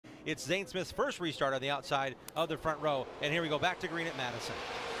It's Zane Smith's first restart on the outside of the front row. And here we go, back to green at Madison.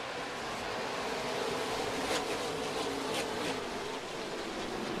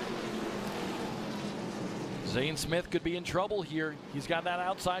 Zane Smith could be in trouble here. He's got that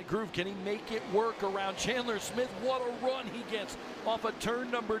outside groove. Can he make it work around Chandler Smith? What a run he gets off of turn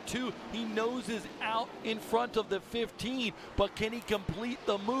number 2. He noses out in front of the 15, but can he complete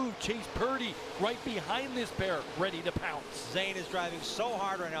the move? Chase Purdy right behind this pair, ready to pounce. Zane is driving so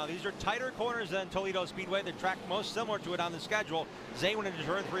hard right now. These are tighter corners than Toledo Speedway, the track most similar to it on the schedule. Zane went into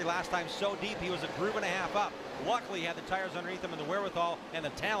turn 3 last time so deep, he was a groove and a half up. Luckily, he had the tires underneath him and the wherewithal and the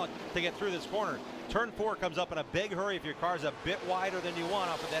talent to get through this corner. Turn 4 comes up in a big hurry if your car's a bit wider than you want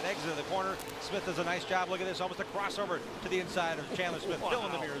off of that exit of the corner. Smith does a nice job. Look at this, almost a crossover to the inside of Chandler Smith,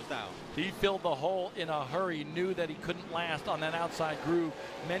 filling the mirrors down. He filled the hole in a hurry, knew that he couldn't last on that outside groove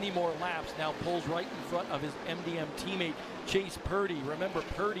many more laps. Now pulls right in front of his MDM teammate, Chase Purdy. Remember,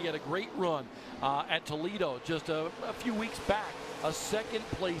 Purdy had a great run at Toledo just a few weeks back. A second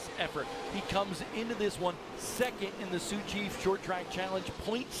place effort. He comes into this one second in the Sioux Chief Short Track Challenge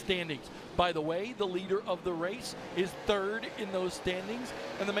point standings. By the way, the leader of the race is third in those standings,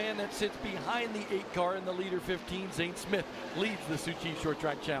 and the man that sits behind the 8 car in the leader 15, Zane Smith, leads the Sioux Chief Short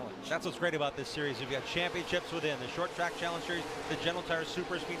Track Challenge. That's what's great about this series. You've got championships within the Short Track Challenge Series, the General Tire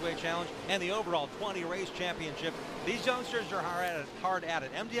Super Speedway Challenge, and the overall 20 race championship. These youngsters are hard at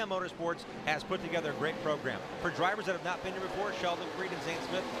it. MDM Motorsports has put together a great program. For drivers that have not been here before, Sheldon Creed and Zane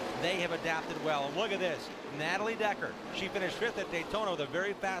Smith, they have adapted well. And look at this, Natalie Decker. She finished 5th at Daytona with a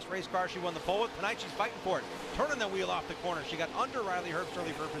very fast race car she won the pole with. Tonight she's fighting for it. Turning the wheel off the corner. She got under Riley Herbst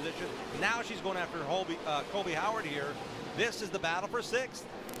early for position. Now she's going after Colby Howard here. This is the battle for 6th.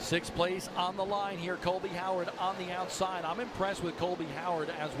 6th place on the line here. Colby Howard on the outside. I'm impressed with Colby Howard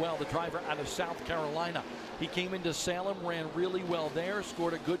as well, the driver out of South Carolina. He came into Salem, ran really well there,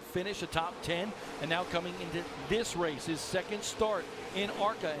 scored a good finish, a top 10, and now coming into this race, his second start in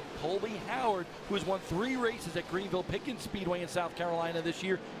ARCA. And Colby Howard, who has won 3 races at Greenville Pickens Speedway in South Carolina this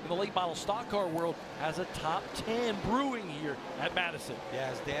year in the late model stock car world, has a top 10 brewing here at Madison.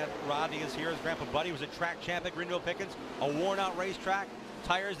 Yeah, his dad Rodney is here. His grandpa Buddy was a track champ at Greenville Pickens, a worn out racetrack.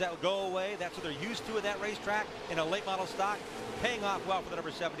 Tires that will go away, that's what they're used to at that racetrack in a late model stock. Paying off well for the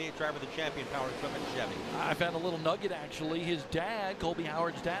number 78 driver, the champion Power Equipment Chevy. I found a little nugget actually. His dad, Colby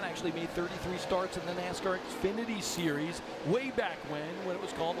Howard's dad, actually made 33 starts in the NASCAR Xfinity Series way back when it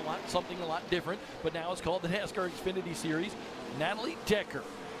was called something a lot different, but now it's called the NASCAR Xfinity Series. Natalie Decker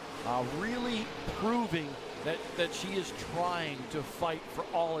really proving that she is trying to fight for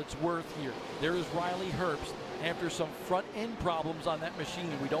all it's worth here. There is Riley Herbst. After some front-end problems on that machine.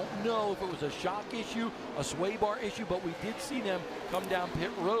 We don't know if it was a shock issue, a sway bar issue, but we did see them come down pit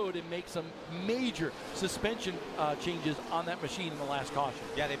road and make some major suspension changes on that machine in the last caution.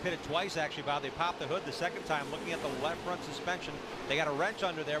 Yeah, they pitted twice actually, Bob. They popped the hood the second time looking at the left front suspension. They got a wrench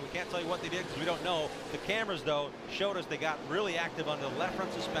under there. We can't tell you what they did because we don't know. The cameras, though, showed us they got really active under the left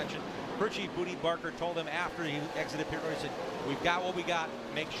front suspension. Crew Chief Booty Barker told them after he exited pit road, he said, we've got what we got.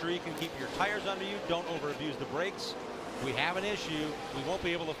 Make sure you can keep your tires under you. Don't over-abuse the brakes. We have an issue. We won't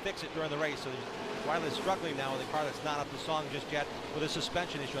be able to fix it during the race. So Riley's struggling now with a car that's not up to song just yet with a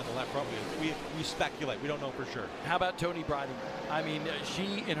suspension issue on the left front wheel. We speculate. We don't know for sure. How about Tony Briding? I mean,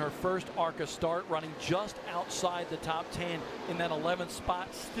 she in her first ARCA start running just outside the top 10 in that 11th spot,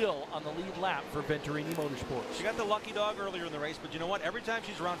 still on the lead lap for Venturini Motorsports. She got the lucky dog earlier in the race, but you know what? Every time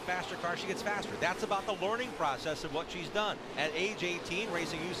she's around faster cars, she gets faster. That's about the learning process of what she's done. At age 18,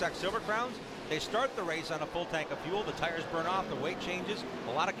 racing USAC Silver Crowns, they start the race on a full tank of fuel. The tires burn off. The weight changes.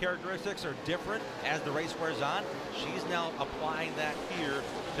 A lot of characteristics are different as the race wears on. She's now applying that here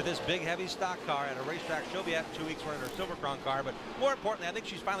to this big, heavy stock car at a racetrack. She'll be at 2 weeks running her Silver Crown car. But more importantly, I think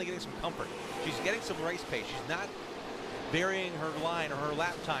she's finally getting some comfort. She's getting some race pace. She's not varying her line or her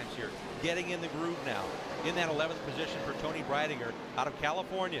lap times here. Getting in the groove now. In that 11th position for Tony Breidinger out of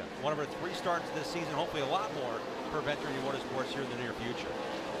California. One of her 3 starts this season. Hopefully a lot more for Venturini Motorsports here in the near future.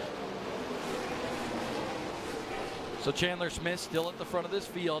 So Chandler Smith still at the front of this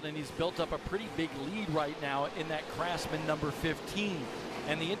field, and he's built up a pretty big lead right now in that Craftsman number 15.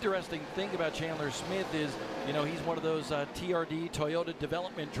 And the interesting thing about Chandler Smith is, you know, he's one of those TRD Toyota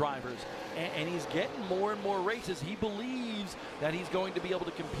development drivers, and he's getting more and more races. He believes that he's going to be able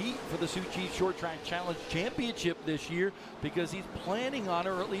to compete for the Sioux Chief Short Track Challenge Championship this year because he's planning on,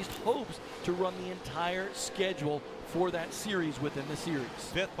 or at least hopes, to run the entire schedule for that series within the series.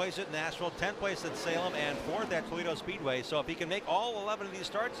 5th place at Nashville, 10th place at Salem, and 4th at Toledo Speedway. So if he can make all 11 of these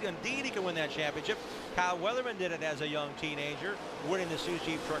starts, indeed he can win that championship. Kyle Weatherman did it as a young teenager, winning the Sioux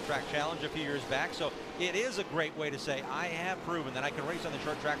Chief Short Track Challenge a few years back. So it is a great way to say, I have proven that I can race on the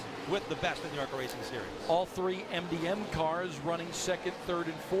short tracks with the best in the ARCA Racing Series. All three MDM cars running second, third,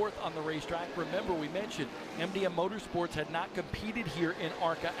 and fourth on the racetrack. Remember, we mentioned MDM Motorsports had not competed here in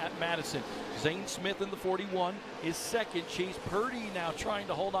ARCA at Madison. Zane Smith in the 41 is second. Chase Purdy now trying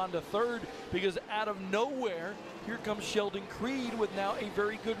to hold on to third, because out of nowhere, here comes Sheldon Creed with now a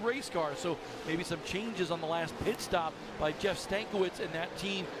very good race car. So maybe some changes on the last pit stop by Jeff Stankiewicz and that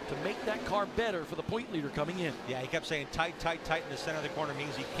team to make that car better for the point leader coming in. Yeah, he kept saying tight, tight, tight in the center of the corner.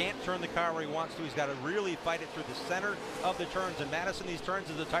 Means he can't turn the car where he wants to. He's got to really fight it through the center of the turns. In Madison, these turns,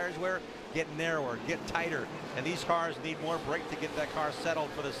 as the tires wear, get narrower, get tighter. And these cars need more brake to get that car settled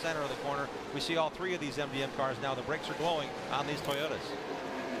for the center of the corner. We see all three of these MDM cars now. The brakes are glowing on these Toyotas.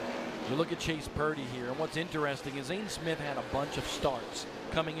 You look at Chase Purdy here, and what's interesting is Zane Smith had a bunch of starts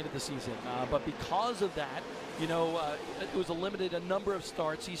coming into the season, but because of that, you know, it was a number of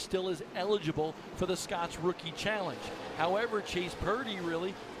starts. He still is eligible for the Scott's Rookie Challenge. However, Chase Purdy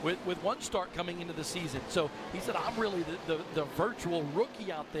really, with one start coming into the season. So he said, I'm really the virtual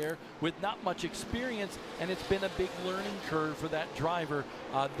rookie out there with not much experience, and it's been a big learning curve for that driver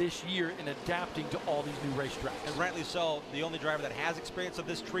this year in adapting to all these new racetracks. And rightly so. The only driver that has experience of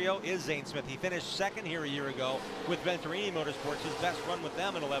this trio is Zane Smith. He finished second here a year ago with Venturini Motorsports, his best run with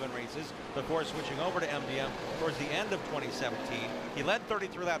them in 11 races before switching over to MDM towards the end of 2017. He led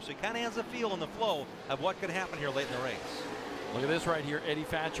 33 laps, so he kind of has a feel in the flow of what could happen here late in the race. Look at this right here. Eddie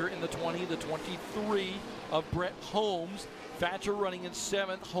Thatcher in the 20, the 23 of Brett Holmes. Thatcher running in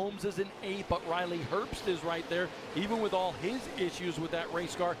 7th, Holmes is in 8th, but Riley Herbst is right there. Even with all his issues with that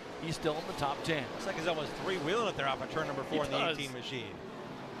race car, he's still in the top 10. Looks like he's almost three-wheeling it there off of turn number 4 in the 18 machine.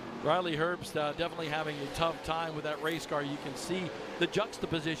 Riley Herbst definitely having a tough time with that race car. You can see the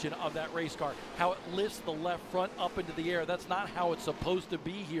juxtaposition of that race car, how it lifts the left front up into the air. That's not how it's supposed to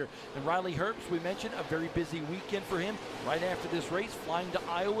be here. And Riley Herbst, we mentioned, a very busy weekend for him. Right after this race, flying to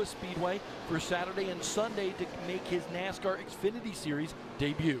Iowa Speedway for Saturday and Sunday to make his NASCAR Xfinity Series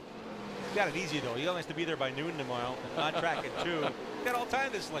debut. He's got it easy, though. He only has to be there by noon tomorrow, on track at 2. Got all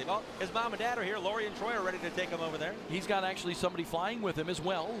time this late. Well, his mom and dad are here. Lori and Troy are ready to take him over there. He's got actually somebody flying with him as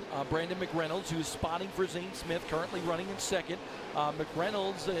well. Brandon McReynolds, who's spotting for Zane Smith, currently running in 2nd.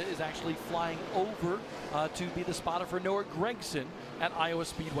 McReynolds is actually flying over to be the spotter for Noah Gragson at Iowa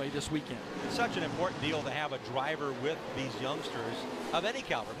Speedway this weekend. It's such an important deal to have a driver with these youngsters of any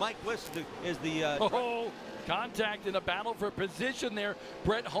caliber. Mike Bliss is the... Contact in a battle for position there.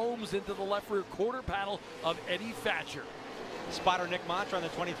 Brett Holmes into the left rear quarter panel of Eddie Thatcher. Spotter Nick Montra on the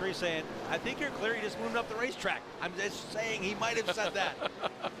 23 saying, I think you're clear, he just moved up the racetrack. I'm just saying he might have said that.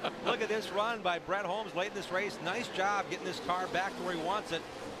 Look at this run by Brett Holmes late in this race. Nice job getting this car back to where he wants it.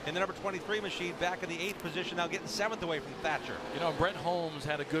 And the number 23 machine back in the 8th position, now getting 7th away from Thatcher. You know, Brett Holmes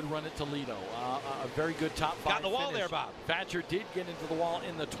had a good run at Toledo. A very good top 5 Got in the wall finish. there, Bob. Thatcher did get into the wall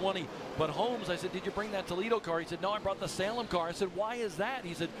in the 20. But Holmes, I said, did you bring that Toledo car? He said, no, I brought the Salem car. I said, why is that?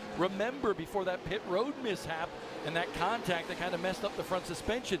 He said, remember before that pit road mishap and that contact that kind of messed up the front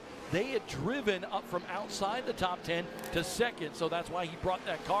suspension, they had driven up from outside the top 10 to 2nd. So that's why he brought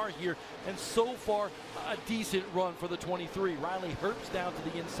that car here. And so far, a decent run for the 23. Riley Herbst down to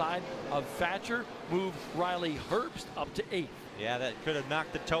the inside of Thatcher, moved Riley Herbst up to 8th. Yeah, that could have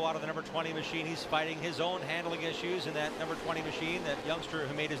knocked the toe out of the number 20 machine. He's fighting his own handling issues in that number 20 machine, that youngster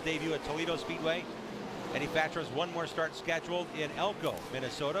who made his debut at Toledo Speedway. Eddie Thatcher has one more start scheduled in Elko,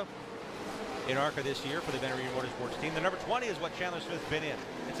 Minnesota, in ARCA this year for the Venturini Motorsports team. The number 20 is what Chandler Smith's been in.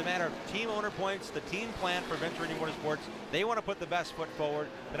 It's a matter of team owner points, the team plan for Venturini Motorsports. They want to put the best foot forward.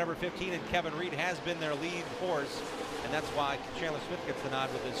 The number 15 and Kevin Reed has been their lead horse, and that's why Chandler Smith gets the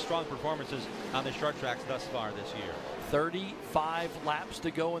nod with his strong performances on the short tracks thus far this year. 35 laps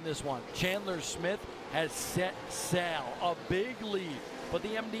to go in this one. Chandler Smith has set sail, a big lead. But the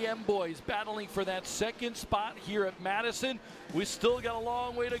MDM boys battling for that 2nd spot here at Madison. We still got a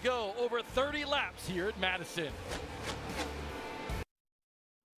long way to go. Over 30 laps here at Madison.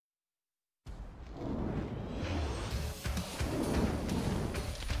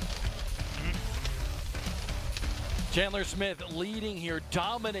 Chandler Smith leading here,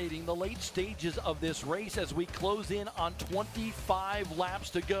 dominating the late stages of this race as we close in on 25 laps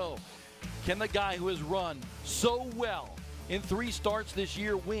to go. Can the guy who has run so well in 3 starts this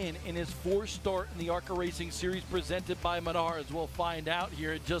year win in his 4th start in the ARCA Racing Series presented by Menards? We'll find out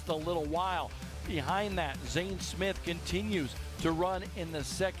here in just a little while. Behind that, Zane Smith continues to run in the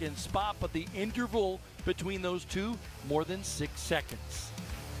 2nd spot, but the interval between those two, more than 6 seconds.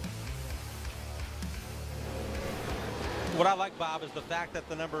 What I like, Bob, is the fact that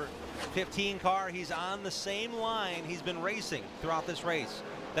the number 15 car, he's on the same line he's been racing throughout this race.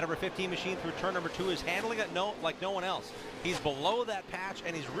 The number 15 machine through turn number 2 is handling it like no one else. He's below that patch,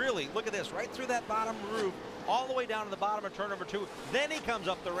 and he's really, look at this, right through that bottom groove, all the way down to the bottom of turn number 2. Then he comes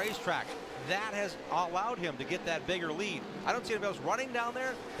up the racetrack. That has allowed him to get that bigger lead. I don't see anybody else running down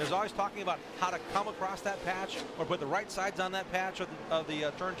there. There's always talking about how to come across that patch or put the right sides on that patch of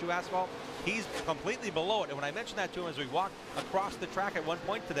the turn 2 asphalt. He's completely below it. And when I mentioned that to him as we walked across the track at one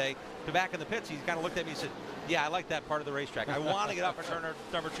point today to back in the pits, he kind of looked at me and said, yeah, I like that part of the racetrack. I want to get up at turn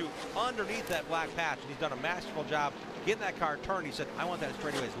number 2 underneath that black patch. And he's done a masterful job getting that car turned. He said, I want that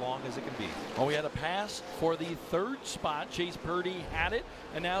straightaway as long as it can be. Oh, we had a pass for the 3rd spot. Chase Purdy had it,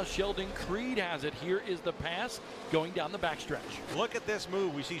 and now Sheldon Creed has it. Here is the pass going down the backstretch. Look at this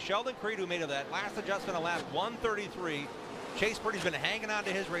move. We see Sheldon Creed, who made that last adjustment on lap 133. Chase Purdy's been hanging on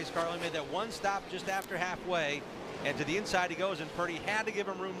to his race car. He made that one stop just after halfway, and to the inside he goes, and Purdy had to give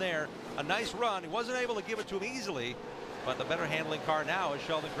him room there. A nice run. He wasn't able to give it to him easily, but the better handling car now is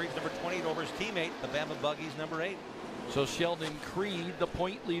Sheldon Creed's number 28 over his teammate, the Bama Buggy's number 8. So Sheldon Creed, the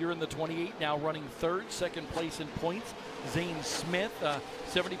point leader in the 28, now running 3rd, 2nd place in points. Zane Smith,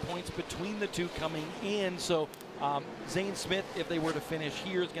 70 points between the two coming in. So Zane Smith, if they were to finish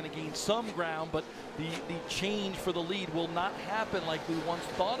here, is going to gain some ground, but the change for the lead will not happen like we once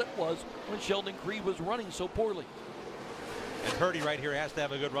thought it was when Sheldon Creed was running so poorly. And Purdy right here has to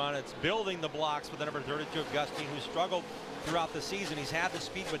have a good run. It's building the blocks for the number 32 Augustine, who struggled throughout the season. He's had the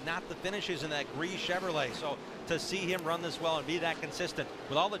speed, but not the finishes in that Gree Chevrolet. So to see him run this well and be that consistent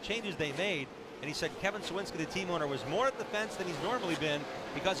with all the changes they made, and he said Kevin Sawinski, the team owner, was more at the fence than he's normally been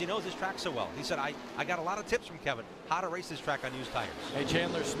because he knows this track so well. He said, I got a lot of tips from Kevin how to race this track on used tires. Hey,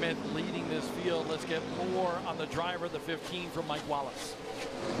 Chandler Smith leading this field. Let's get more on the driver, the 15 from Mike Wallace.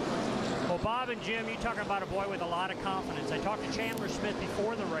 Well, Bob and Jim, you're talking about a boy with a lot of confidence. I talked to Chandler Smith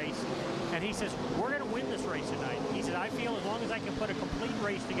before the race, and he says, we're going to win this race tonight. He said, I feel as long as I can put a complete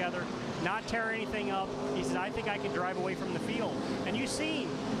race together, not tear anything up, he said, I think I can drive away from the field. And you see,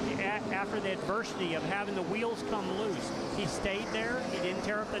 after the adversity of having the wheels come loose, he stayed there. He didn't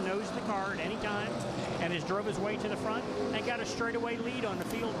tear up the nose of the car at any time, and has drove his way to the front and got a straightaway lead on the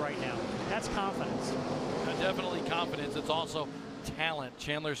field right now. That's confidence. Definitely confidence. It's also talent.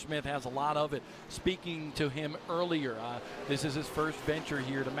 Chandler Smith has a lot of it. Speaking to him earlier, this is his first venture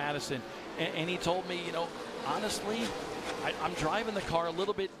here to Madison, and he told me, you know, honestly, I'm driving the car a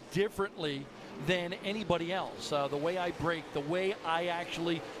little bit differently than anybody else. The way I brake, the way I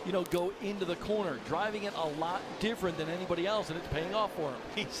actually, you know, go into the corner, driving it a lot different than anybody else, and it's paying off for him.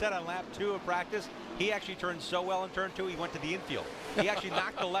 He said on lap 2 of practice, he actually turned so well in turn 2, he went to the infield. He actually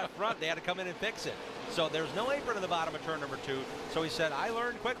knocked the left front. They had to come in and fix it. So there's no apron in the bottom of turn number 2. So he said, I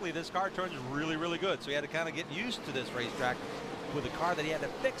learned quickly this car turns really, really good. So he had to kind of get used to this racetrack with a car that he had to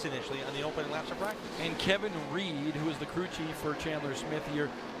fix initially on the opening laps of practice. And Kevin Reed, who is the crew chief for Chandler Smith here,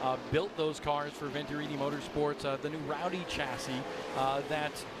 built those cars for Venturini Motorsports, the new Rowdy chassis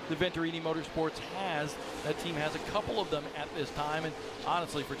that the Venturini Motorsports has. That team has a couple of them at this time, and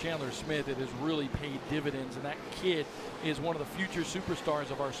honestly, for Chandler Smith, it has really paid dividends, and that kid is one of the future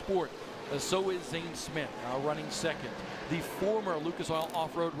superstars of our sport. So is Zane Smith, running 2nd. The former Lucas Oil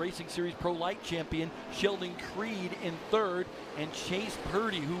Off-Road Racing Series Pro Light champion, Sheldon Creed, in 3rd, and Chase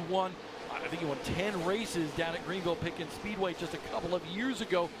Purdy, who won, I think he won 10 races down at Greenville Pickens Speedway just a couple of years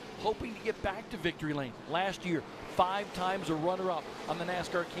ago, hoping to get back to victory lane. Last year, 5 times a runner-up on the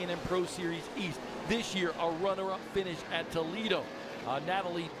NASCAR Can-Am Pro Series East. This year, a runner-up finish at Toledo.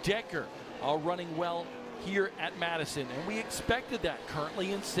 Natalie Decker running well here at Madison, and we expected that,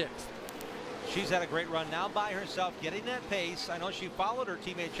 currently in 6th. She's had a great run now by herself, getting that pace. I know she followed her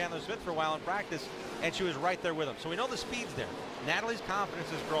teammate Chandler Smith for a while in practice, and she was right there with him. So we know the speed's there. Natalie's confidence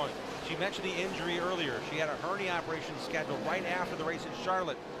is growing. She mentioned the injury earlier. She had a hernia operation scheduled right after the race in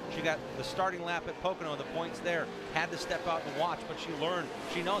Charlotte. She got the starting lap at Pocono, the points there. Had to step out and watch, but she learned.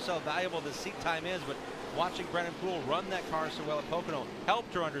 She knows how valuable the seat time is, but watching Brennan Poole run that car so well at Pocono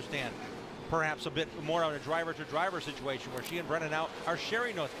helped her understand perhaps a bit more on a driver-to-driver situation where she and Brennan now are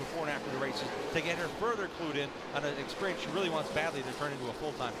sharing notes before and after the races to get her further clued in on an experience she really wants badly to turn into a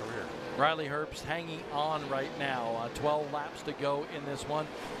full-time career. Riley Herbst hanging on right now. 12 laps to go in this one.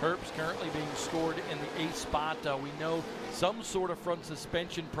 Herbst currently being scored in the 8th spot. We know some sort of front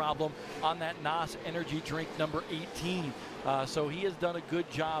suspension problem on that NOS energy drink number 18. So he has done a good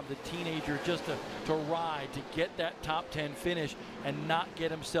job, the teenager, just to ride, to get that top 10 finish and not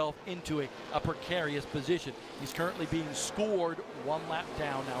get himself into a precarious position. He's currently being scored 1 lap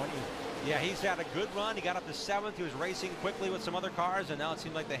down now in 8th. Yeah, he's had a good run. He got up to 7th. He was racing quickly with some other cars, and now it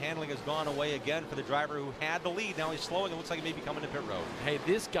seems like the handling has gone away again for the driver who had the lead. Now he's slowing. It looks like he may be coming to pit road. Hey,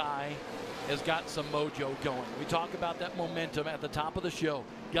 this guy has got some mojo going. We talk about that momentum at the top of the show.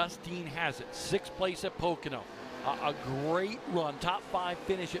 Gus Dean has it. 6th place at Pocono. A great run, top 5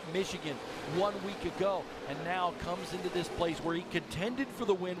 finish at Michigan 1 week ago, and now comes into this place where he contended for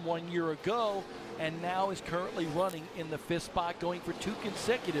the win 1 year ago, and now is currently running in the 5th spot, going for 2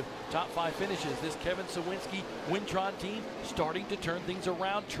 consecutive top 5 finishes. This Kevin Sawinski Wintron team starting to turn things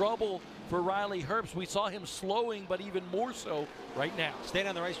around. Trouble for Riley Herbst. We saw him slowing, but even more so right now. Staying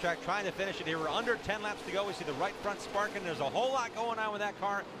on the racetrack, trying to finish it here. We're under 10 laps to go. We see the right front sparking. There's a whole lot going on with that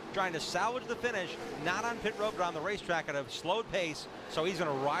car, trying to salvage the finish, not on pit road, but on the racetrack at a slowed pace. So he's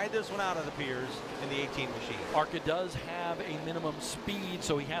going to ride this one out, it appears, in the 18 machine. ARCA does have a minimum speed,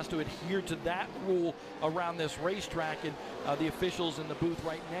 so he has to adhere to that rule around this racetrack, and the officials in the booth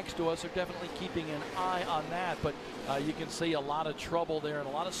right next to us are definitely keeping an eye on that. But you can see a lot of trouble there and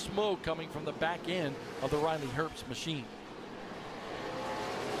a lot of smoke coming from the back end of the Riley Herbst machine.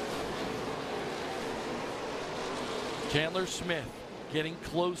 Chandler Smith getting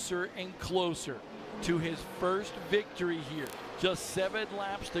closer and closer to his first victory here. Just 7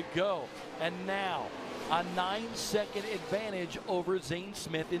 laps to go, and now a 9-second advantage over Zane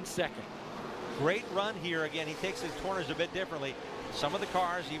Smith in 2nd. Great run here. Again, he takes his corners a bit differently. Some of the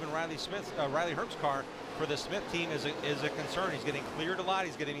cars, even Riley Herbst's car for the Smith team is a concern. He's getting cleared a lot.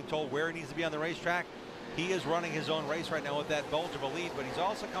 He's getting told where he needs to be on the racetrack. He is running his own race right now with that bulge of a lead, but he's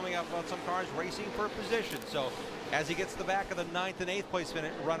also coming up on some cars racing for position. So as he gets to the back of the 9th and 8th place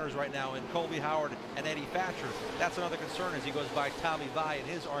runners right now in Colby Howard and Eddie Thatcher, that's another concern as he goes by Tommy Vi in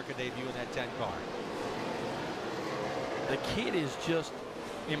his ARCA debut in that 10 car. The kid is just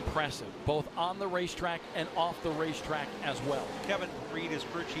impressive, both on the racetrack and off the racetrack as well. Kevin Reed, his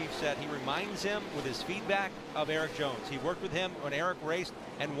crew chief, said he reminds him with his feedback of Eric Jones. He worked with him when Eric raced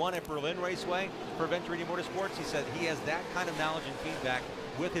and won at Berlin Raceway for Venturini Motorsports. He said he has that kind of knowledge and feedback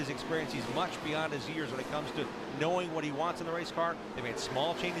with his experience. He's much beyond his years when it comes to knowing what he wants in the race car. They made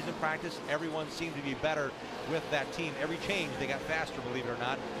small changes in practice. Everyone seemed to be better with that team. Every change, they got faster, believe it or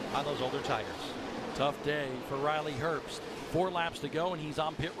not, on those older tires. Tough day for Riley Herbst. 4 laps to go, and he's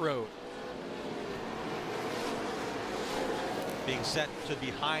on pit road. Being sent to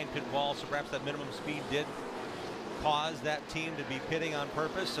behind pit wall, so perhaps that minimum speed did cause that team to be pitting on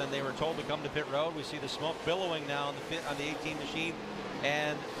purpose, and they were told to come to pit road. We see the smoke billowing now on the 18 machine,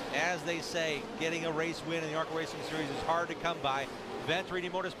 and as they say, getting a race win in the ARCA Racing Series is hard to come by.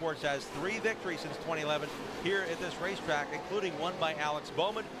 Venturini Motorsports has 3 victories since 2011 here at this racetrack, including one by Alex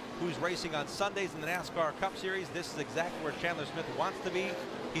Bowman, who's racing on Sundays in the NASCAR Cup Series. This is exactly where Chandler Smith wants to be.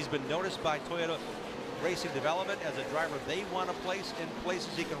 He's been noticed by Toyota Racing Development as a driver they want to place in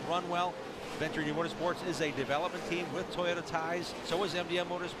places he can run well. Venturini Motorsports is a development team with Toyota ties. So is MDM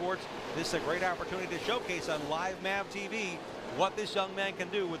Motorsports. This is a great opportunity to showcase on Live MAV TV what this young man can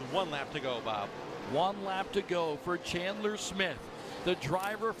do with 1 lap to go, Bob. 1 lap to go for Chandler Smith, the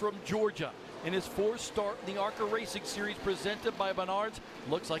driver from Georgia, in his 4th start in the ARCA Racing Series presented by Menards.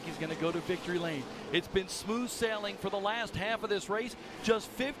 Looks like he's going to go to victory lane. It's been smooth sailing for the last half of this race. Just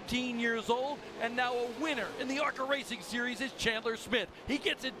 15 years old, and now a winner in the ARCA Racing Series is Chandler Smith. He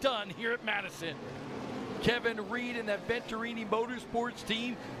gets it done here at Madison. Kevin Reed and that Venturini Motorsports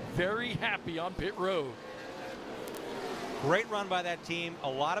team very happy on pit road. Great run by that team. A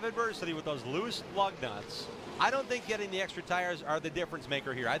lot of adversity with those loose lug nuts. I don't think getting the extra tires are the difference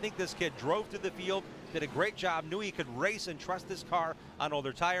maker here. I think this kid drove to the field, did a great job, knew he could race and trust this car on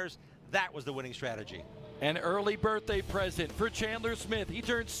older tires. That was the winning strategy. An early birthday present for Chandler Smith. He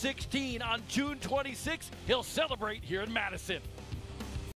turns 16 on June 26th. He'll celebrate here in Madison.